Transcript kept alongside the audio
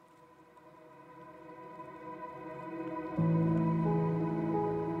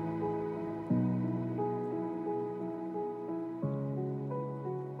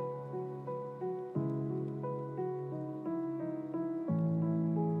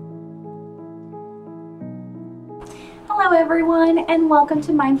Hello, everyone, and welcome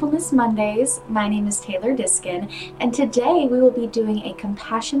to Mindfulness Mondays. My name is Taylor Diskin, and today we will be doing a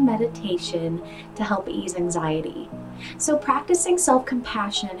compassion meditation to help ease anxiety. So, practicing self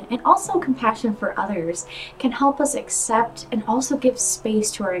compassion and also compassion for others can help us accept and also give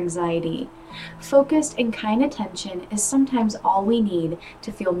space to our anxiety. Focused and kind attention is sometimes all we need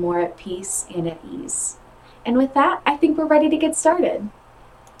to feel more at peace and at ease. And with that, I think we're ready to get started.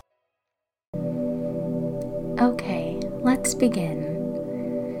 Okay, let's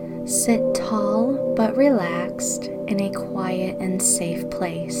begin. Sit tall but relaxed in a quiet and safe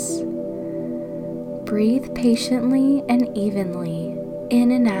place. Breathe patiently and evenly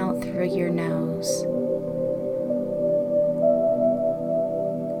in and out through your nose.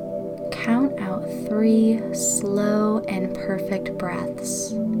 Count out 3 slow and perfect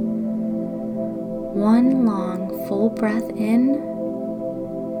breaths. 1 long full breath in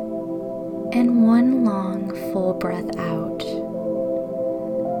and 1 long full breath out.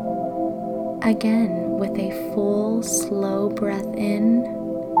 Again, with a full slow breath in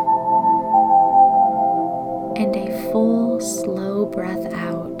and a full slow breath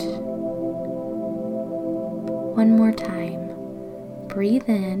out. One more time. Breathe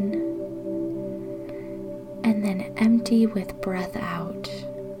in and then empty with breath out.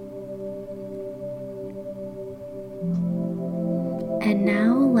 And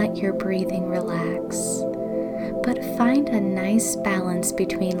now let your breathing relax, but find a nice balance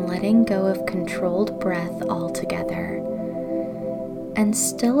between letting go of controlled breath altogether and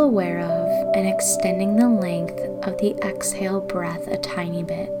still aware of and extending the length of the exhale breath a tiny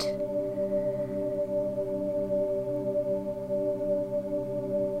bit.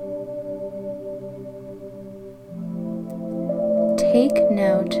 Take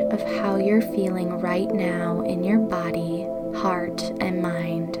note of how you're feeling right now in your body, heart, and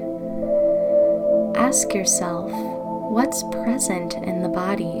mind. Ask yourself, what's present in the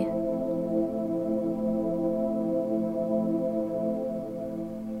body?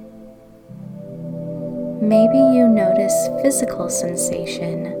 Maybe you notice physical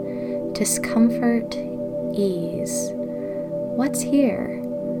sensation, discomfort, ease. What's here?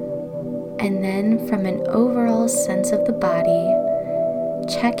 And then from an overall sense of the body,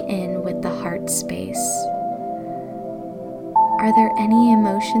 check in with the heart space. Are there any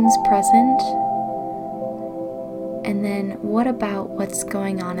emotions present? And then what about what's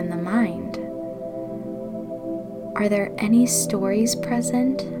going on in the mind? Are there any stories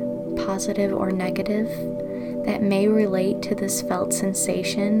present, positive or negative, that may relate to this felt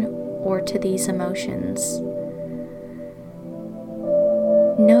sensation or to these emotions?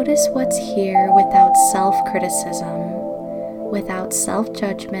 Notice what's here without self-criticism, without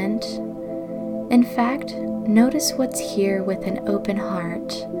self-judgment. In fact, notice what's here with an open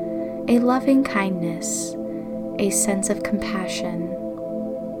heart, a loving kindness, a sense of compassion.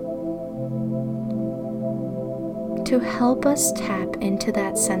 To help us tap into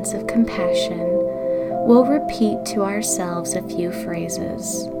that sense of compassion, we'll repeat to ourselves a few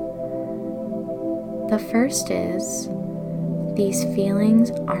phrases. The first is, "These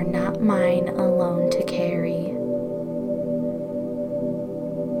feelings are not mine alone to carry."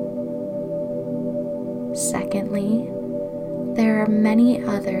 Secondly, there are many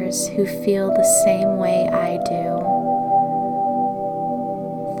others who feel the same way I do.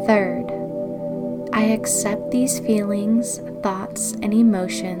 Third, I accept these feelings, thoughts, and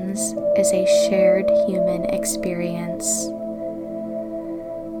emotions as a shared human experience.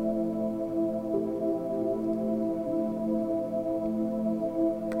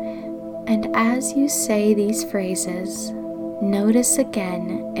 And as you say these phrases, notice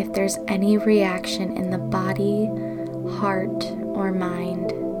again if there's any reaction in the body, heart, or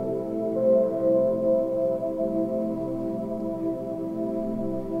mind.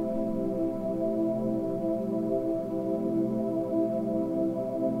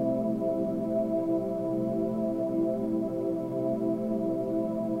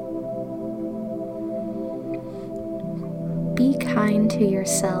 Be kind to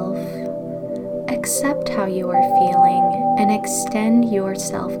yourself. Accept how you are feeling and extend your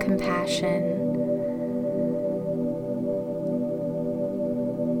self-compassion.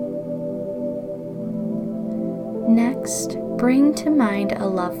 Next, bring to mind a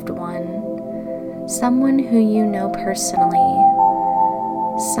loved one, someone who you know personally,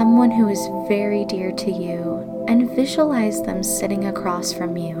 someone who is very dear to you, and visualize them sitting across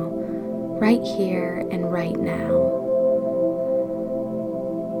from you, right here and right now.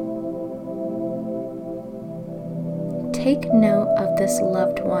 Take note of this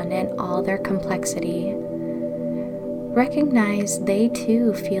loved one and all their complexity. Recognize they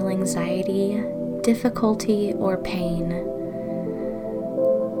too feel anxiety, difficulty or pain.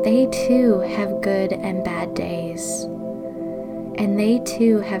 They too have good and bad days. And they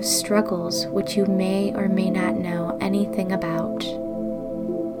too have struggles which you may or may not know anything about.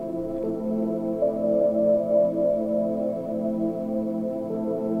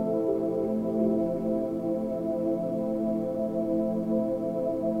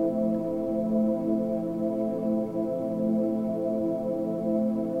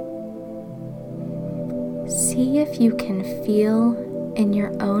 See if you can feel in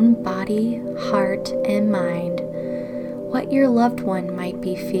your own body, heart, and mind what your loved one might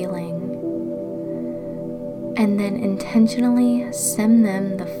be feeling. And then intentionally send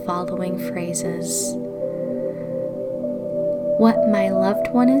them the following phrases. What my loved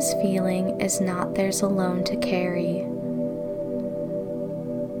one is feeling is not theirs alone to carry.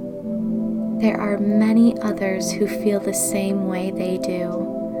 There are many others who feel the same way they do.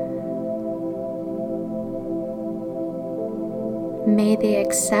 May they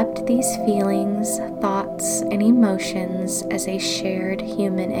accept these feelings, thoughts, and emotions as a shared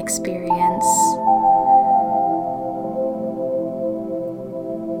human experience.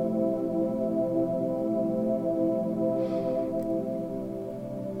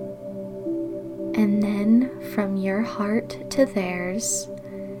 And then, from your heart to theirs,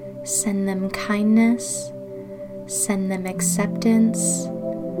 send them kindness, send them acceptance,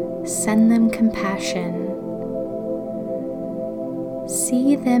 send them compassion.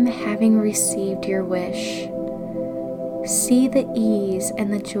 See them having received your wish. See the ease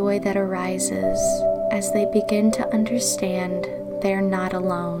and the joy that arises as they begin to understand they're not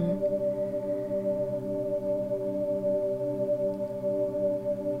alone.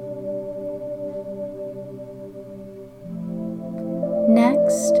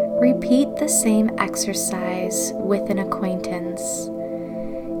 Next, repeat the same exercise with an acquaintance,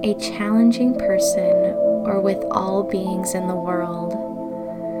 a challenging person, or with all beings in the world.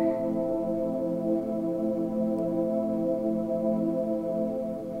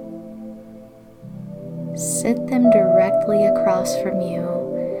 Sit them directly across from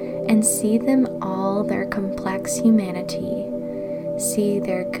you and see them all their complex humanity. See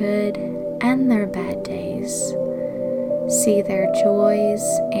their good and their bad days. See their joys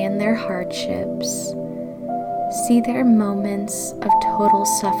and their hardships. See their moments of total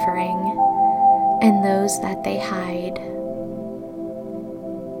suffering and those that they hide.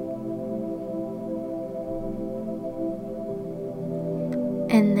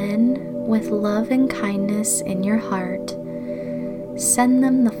 And then, with love and kindness in your heart, send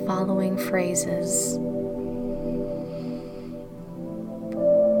them the following phrases.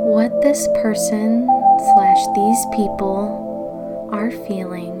 What this person / these people are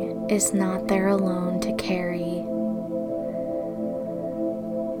feeling is not their alone to carry.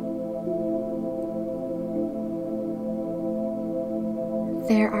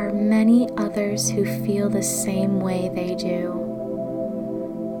 There are many others who feel the same way they do.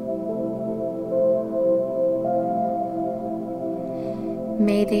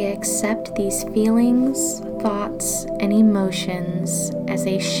 May they accept these feelings, thoughts, and emotions as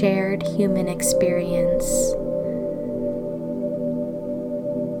a shared human experience.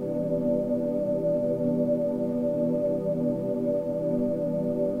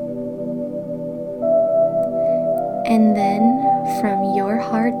 And then, from your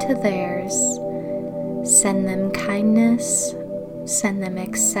heart to theirs, send them kindness, send them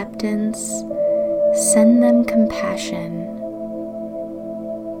acceptance, send them compassion.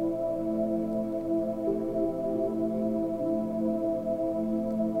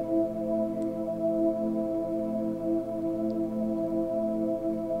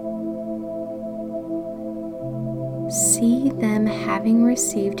 See them having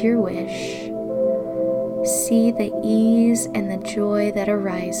received your wish. See the ease and the joy that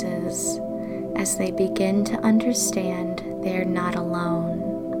arises as they begin to understand they are not alone.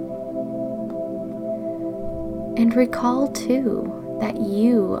 And recall too that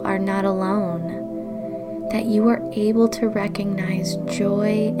you are not alone, that you are able to recognize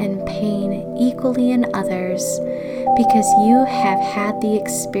joy and pain equally in others because you have had the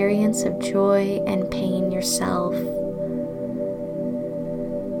experience of joy and pain yourself.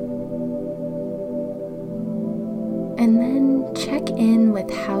 And then check in with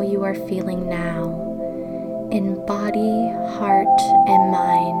how you are feeling now, in body, heart, and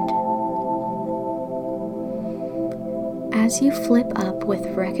mind. As you flip up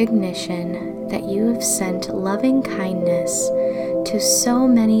with recognition that you have sent loving kindness to so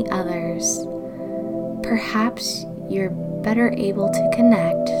many others, perhaps you're better able to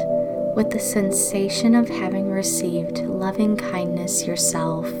connect with the sensation of having received loving kindness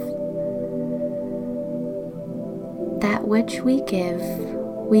yourself. That which we give,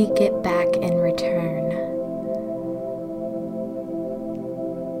 we get back in return.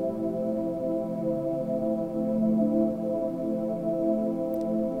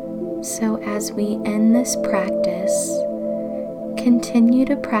 So as we end this practice, continue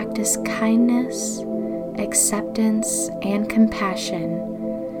to practice kindness, acceptance, and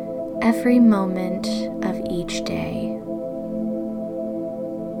compassion every moment of each day.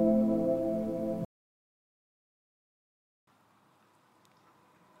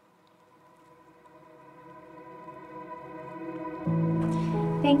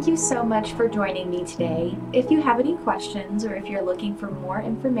 Thank you so much for joining me today. If you have any questions or if you're looking for more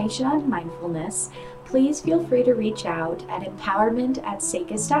information on mindfulness, please feel free to reach out at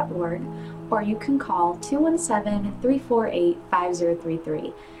empowerment@sakis.org, or you can call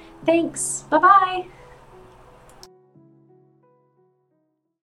 217-348-5033. Thanks. Bye-bye.